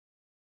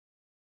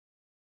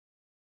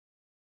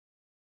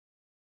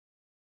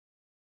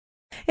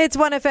It's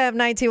 1FM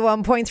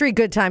 91.3,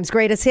 Good Times,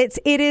 Greatest Hits.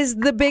 It is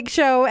The Big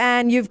Show,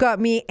 and you've got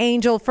me,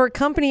 Angel, for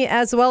company,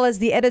 as well as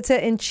the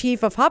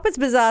editor-in-chief of Harper's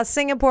Bazaar,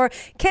 Singapore,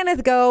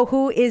 Kenneth Goh,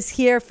 who is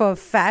here for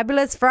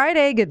Fabulous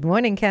Friday. Good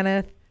morning,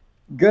 Kenneth.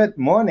 Good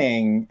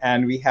morning.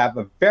 And we have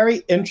a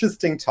very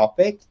interesting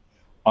topic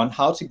on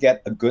how to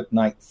get a good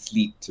night's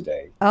sleep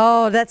today.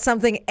 Oh, that's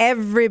something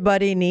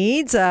everybody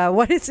needs.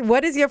 What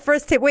is your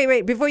first tip?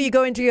 Wait, before you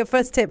go into your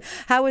first tip,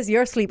 how was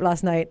your sleep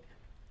last night?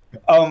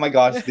 Oh my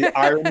gosh, the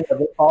irony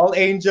of it all,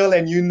 Angel,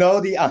 and you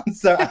know the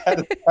answer. I had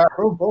a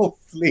terrible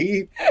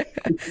sleep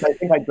because I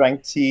think I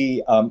drank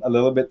tea a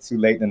little bit too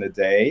late in the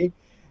day,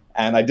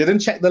 and I didn't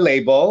check the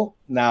label.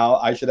 Now,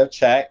 I should have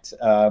checked.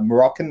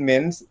 Moroccan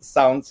mint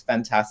sounds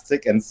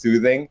fantastic and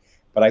soothing,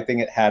 but I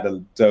think it had a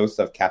dose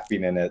of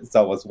caffeine in it,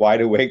 so I was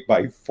wide awake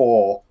by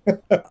 4.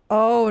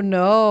 Oh,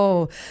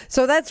 no.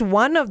 So that's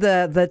one of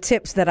the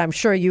tips that I'm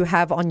sure you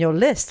have on your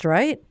list,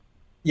 right?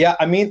 Yeah,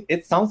 I mean,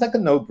 it sounds like a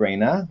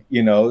no-brainer,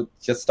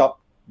 just stop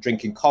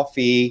drinking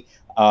coffee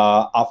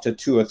after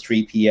 2 or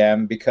 3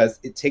 p.m. because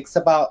it takes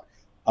about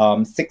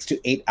 6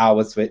 to 8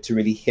 hours for it to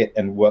really hit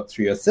and work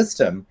through your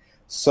system.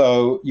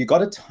 So you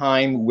got a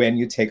time when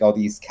you take all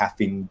these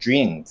caffeine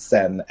drinks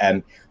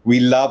and we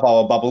love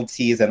our bubble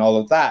teas and all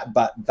of that,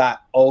 but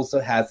that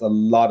also has a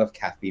lot of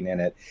caffeine in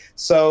it.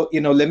 So,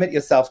 limit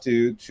yourself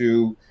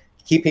to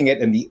keeping it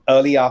in the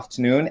early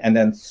afternoon and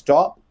then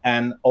stop.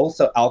 And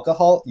also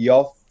alcohol,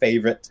 your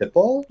favorite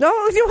tipple. No,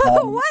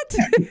 what?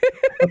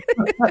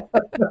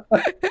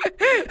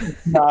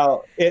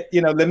 Now,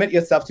 limit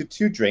yourself to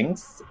 2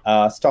 drinks,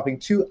 stopping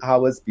 2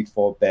 hours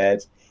before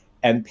bed,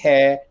 and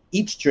pair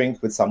each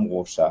drink with some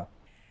water.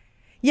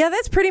 Yeah,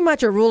 that's pretty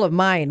much a rule of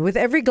mine. With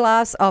every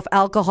glass of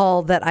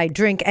alcohol that I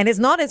drink, and it's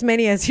not as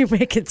many as you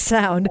make it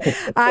sound,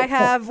 I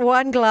have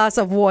 1 glass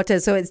of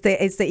water, so it's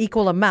the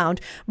equal amount.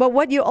 But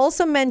what you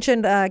also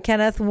mentioned,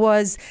 Kenneth,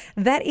 was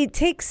that it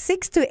takes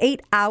 6 to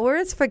 8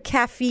 hours for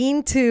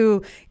caffeine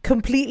to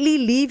completely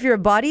leave your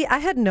body. I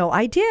had no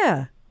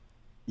idea.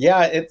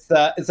 Yeah, it's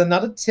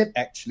another tip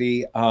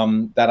actually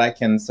that I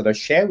can sort of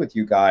share with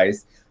you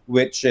guys,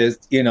 which is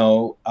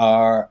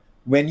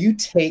when you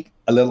take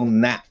a little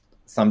nap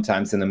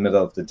sometimes in the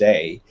middle of the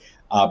day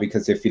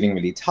because you're feeling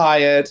really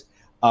tired,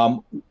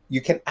 you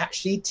can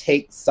actually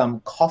take some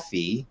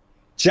coffee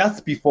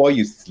just before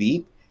you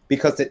sleep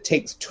because it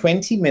takes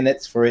 20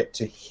 minutes for it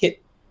to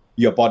hit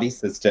your body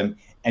system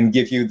and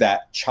give you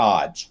that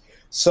charge.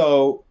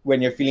 So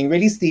when you're feeling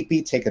really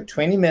sleepy, take a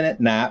 20-minute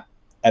nap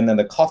and then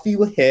the coffee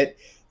will hit,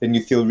 then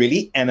you feel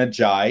really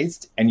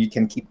energized and you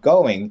can keep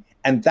going.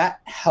 And that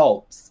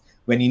helps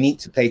when you need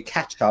to play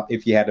catch up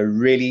if you had a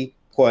really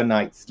poor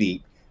night's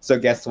sleep. So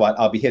guess what?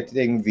 I'll be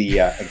hitting the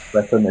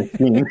espresso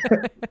machine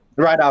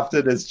right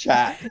after this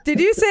chat. Did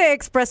you say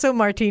espresso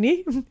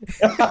martini?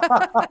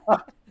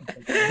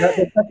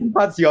 The second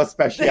part's your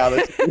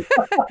speciality.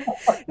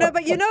 No,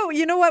 but you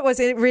know what was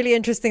really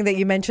interesting that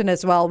you mentioned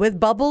as well, with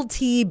bubble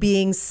tea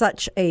being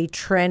such a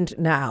trend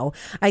now,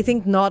 I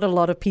think not a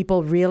lot of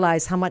people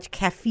realize how much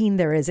caffeine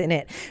there is in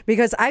it,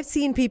 because I've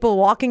seen people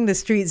walking the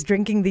streets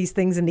drinking these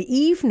things in the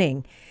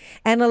evening,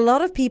 and a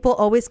lot of people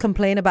always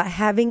complain about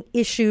having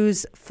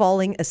issues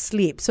falling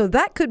asleep. So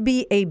that could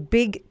be a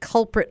big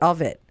culprit of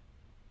it.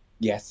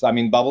 Yes, I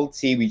mean, bubble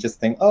tea, we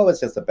just think, oh, it's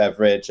just a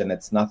beverage and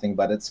it's nothing,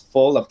 but it's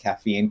full of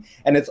caffeine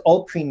and it's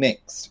all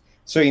pre-mixed.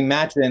 So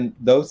imagine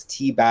those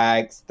tea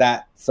bags,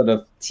 that sort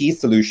of tea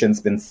solution's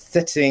been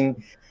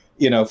sitting,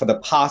 for the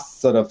past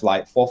sort of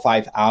like 4 or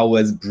 5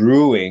 hours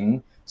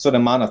brewing. So the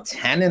amount of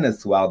tannin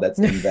as well that's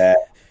in there,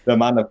 the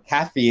amount of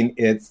caffeine,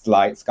 it's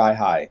like sky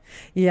high.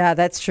 Yeah,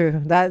 that's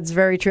true. That's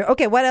very true.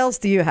 Okay, what else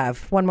do you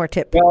have? One more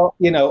tip. Well,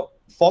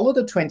 follow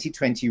the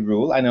 2020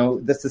 rule. I know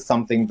this is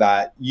something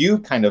that you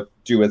kind of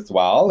do as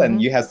well,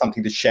 and you have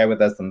something to share with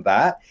us on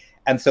that.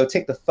 And so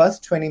take the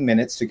first 20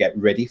 minutes to get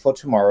ready for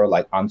tomorrow,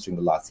 like answering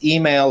the last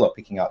email or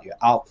picking out your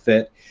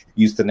outfit.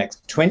 Use the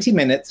next 20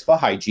 minutes for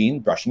hygiene,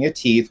 brushing your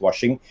teeth,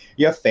 washing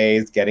your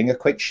face, getting a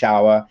quick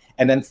shower,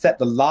 and then set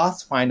the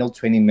last final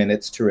 20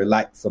 minutes to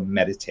relax or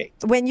meditate.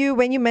 When you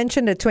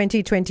mentioned the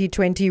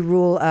 2020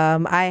 rule,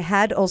 I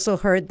had also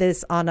heard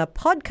this on a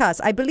podcast.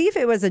 I believe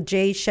it was a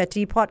Jay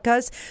Shetty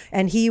podcast,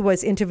 and he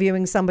was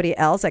interviewing somebody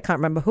else. I can't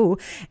remember who.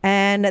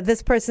 And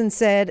this person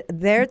said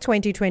their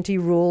 2020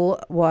 rule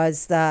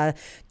was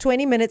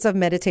 20 minutes of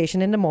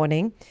meditation in the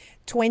morning,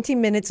 20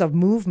 minutes of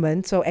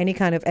movement, so any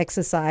kind of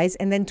exercise,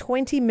 and then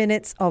 20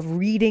 minutes of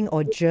reading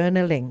or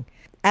journaling,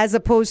 as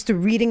opposed to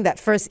reading that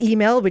first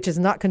email, which is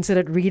not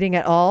considered reading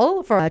at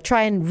all.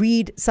 Try and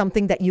read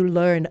something that you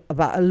learn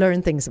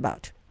things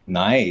about.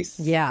 Nice.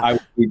 Yeah. I will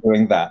be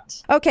doing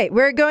that. Okay,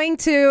 we're going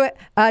to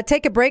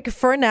take a break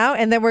for now,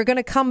 and then we're going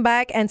to come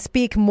back and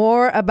speak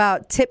more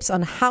about tips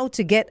on how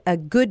to get a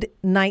good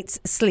night's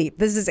sleep.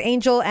 This is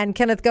Angel and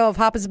Kenneth Goh of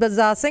Harper's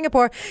Bazaar,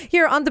 Singapore,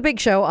 here on The Big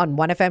Show on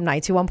 1FM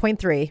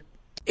 91.3.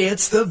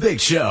 It's The Big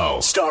Show,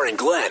 starring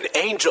Glenn,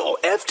 Angel,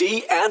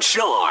 FD, and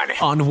Sean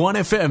on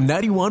 1FM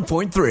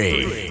 91.3.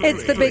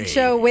 It's The Big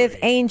Show with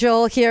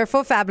Angel here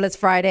for Fabulous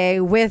Friday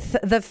with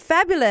the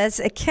fabulous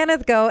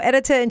Kenneth Goh,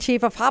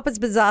 Editor-in-Chief of Harper's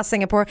Bazaar,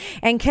 Singapore.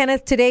 And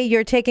Kenneth, today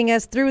you're taking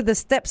us through the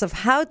steps of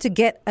how to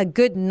get a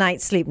good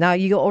night's sleep. Now,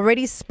 you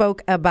already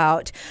spoke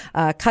about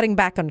cutting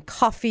back on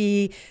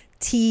coffee,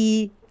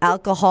 tea,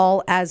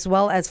 alcohol, as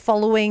well as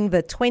following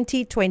the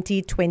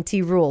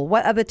 20-20-20 rule.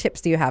 What other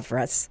tips do you have for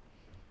us?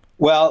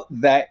 Well,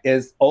 there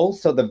is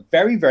also the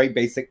very, very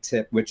basic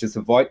tip, which is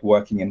avoid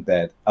working in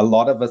bed. A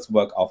lot of us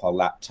work off our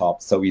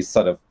laptops. So we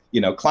sort of,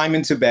 climb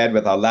into bed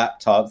with our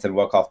laptops and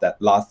work off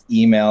that last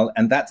email.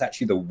 And that's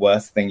actually the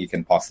worst thing you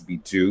can possibly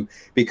do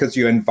because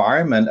your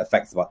environment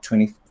affects about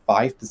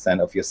 25%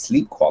 of your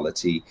sleep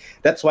quality.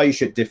 That's why you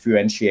should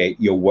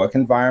differentiate your work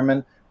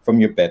environment from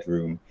your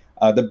bedroom.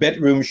 The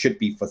bedroom should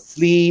be for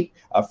sleep,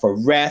 for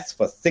rest,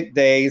 for sick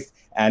days.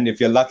 And if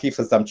you're lucky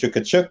for some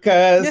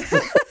chuka-chukas.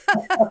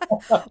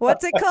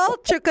 What's it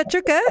called?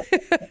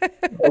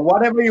 Chuka-chuka?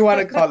 Whatever you want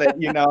to call it,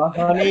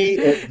 honey,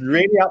 it's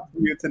really up to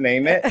you to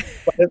name it.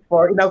 But it's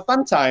for,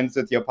 fun times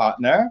with your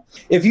partner.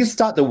 If you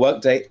start the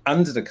workday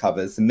under the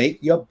covers, make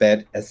your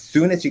bed as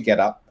soon as you get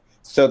up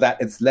so that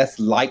it's less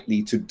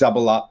likely to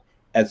double up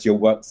as your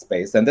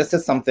workspace. And this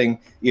is something,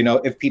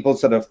 if people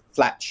sort of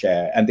flat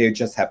share and they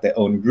just have their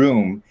own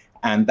room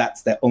and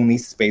that's their only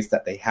space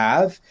that they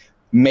have,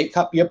 make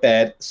up your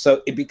bed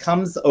so it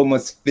becomes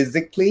almost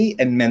physically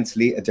and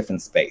mentally a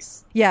different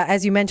space. Yeah,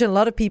 as you mentioned, a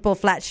lot of people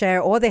flat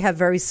share or they have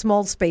very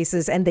small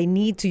spaces and they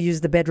need to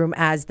use the bedroom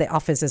as the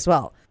office as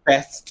well.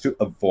 Best to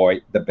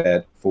avoid the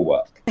bed for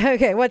work.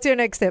 Okay, what's your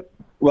next tip?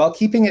 Well,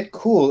 keeping it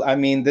cool. I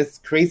mean, this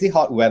crazy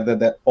hot weather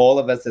that all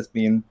of us has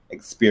been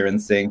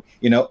experiencing,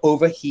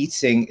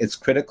 overheating is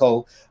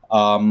critical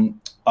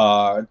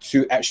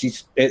to actually,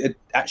 it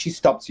actually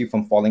stops you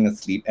from falling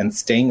asleep and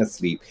staying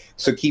asleep.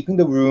 So keeping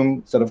the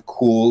room sort of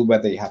cool,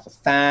 whether you have a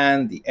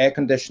fan, the air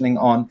conditioning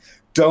on,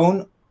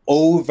 don't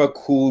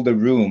overcool the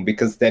room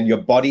because then your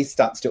body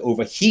starts to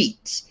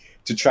overheat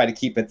to try to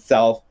keep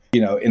itself,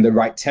 in the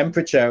right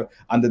temperature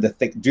under the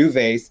thick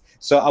duvets.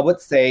 So I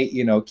would say,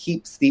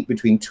 keep sleep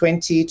between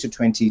 20 to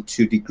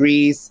 22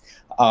 degrees.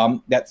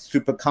 That's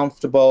super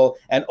comfortable.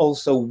 And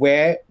also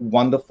wear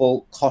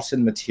wonderful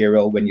cotton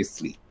material when you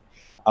sleep.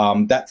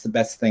 That's the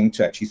best thing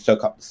to actually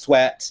soak up the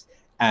sweat.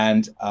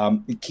 And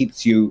it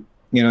keeps you,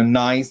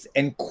 nice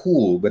and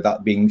cool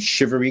without being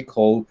shivery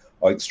cold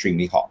or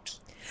extremely hot.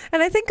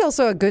 And I think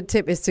also a good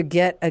tip is to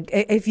get,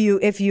 if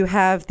you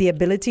have the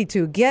ability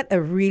to get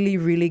a really,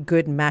 really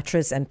good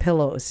mattress and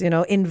pillows,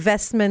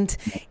 investment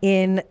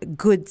in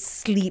good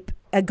sleep.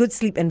 A good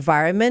sleep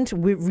environment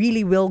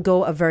really will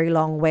go a very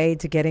long way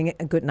to getting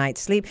a good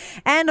night's sleep.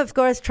 And of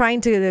course,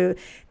 trying to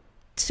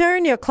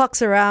turn your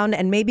clocks around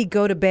and maybe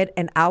go to bed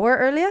an hour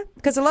earlier,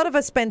 because a lot of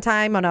us spend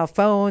time on our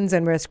phones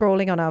and we're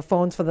scrolling on our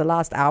phones for the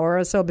last hour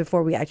or so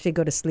before we actually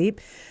go to sleep.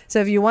 So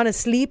if you want to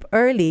sleep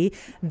early,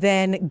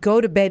 then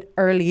go to bed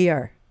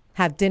earlier.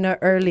 Have dinner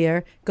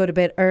earlier, go to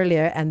bed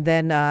earlier, and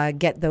then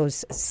get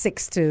those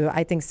 6 to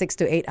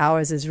 8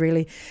 hours is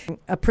really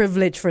a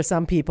privilege for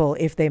some people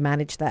if they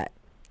manage that.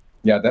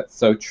 Yeah, that's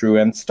so true.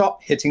 And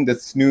stop hitting the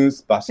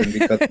snooze button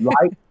because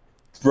light,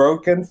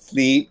 broken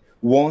sleep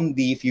won't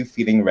leave you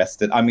feeling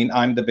rested. I mean,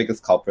 I'm the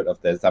biggest culprit of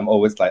this. I'm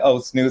always like,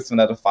 snooze for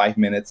another 5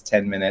 minutes,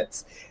 10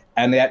 minutes.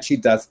 And it actually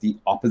does the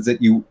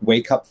opposite. You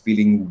wake up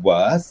feeling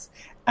worse.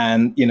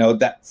 And,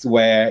 that's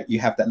where you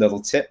have that little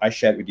tip I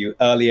shared with you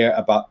earlier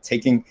about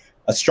taking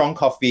a strong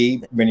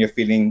coffee when you're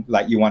feeling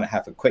like you want to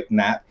have a quick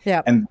nap.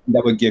 Yep. And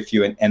that will give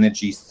you an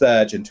energy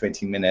surge in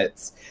 20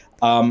 minutes.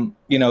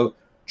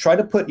 Try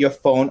to put your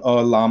phone or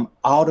alarm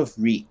out of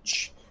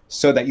reach,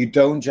 so that you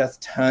don't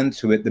just turn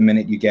to it the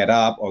minute you get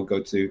up or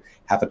go to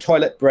have a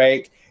toilet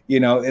break.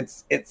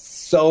 It's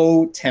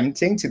so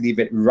tempting to leave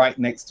it right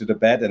next to the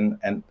bed.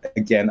 And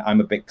again, I'm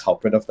a big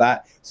culprit of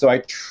that. So I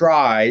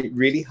try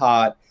really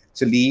hard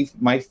to leave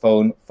my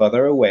phone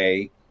further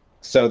away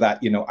so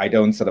that, I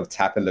don't sort of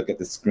tap and look at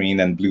the screen,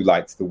 and blue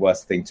light's the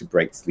worst thing to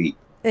break sleep.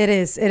 It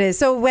is.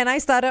 So when I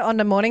started on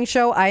the morning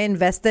show, I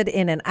invested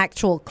in an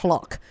actual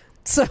clock.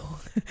 So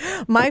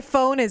my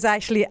phone is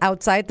actually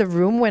outside the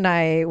room when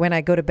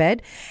I go to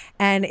bed,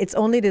 and it's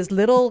only this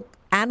little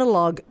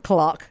analog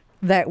clock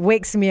that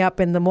wakes me up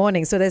in the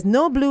morning. So there's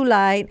no blue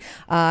light.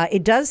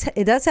 It does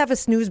have a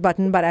snooze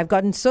button, but I've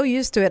gotten so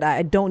used to it,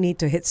 I don't need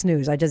to hit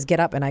snooze. I just get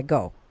up and I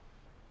go.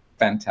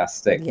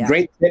 Fantastic. Yeah.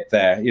 Great tip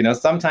there.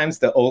 Sometimes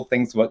the old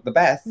things work the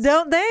best.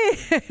 Don't they?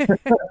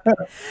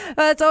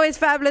 Well, it's always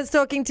fabulous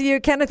talking to you,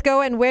 Kenneth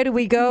Goh. And where do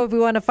we go if we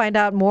want to find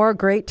out more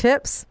great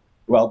tips?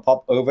 Well,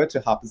 pop over to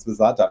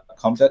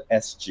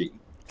harpersbazaar.com.sg.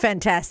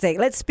 Fantastic.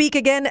 Let's speak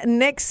again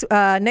next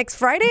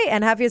Friday,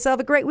 and have yourself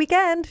a great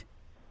weekend.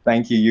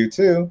 Thank you. You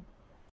too.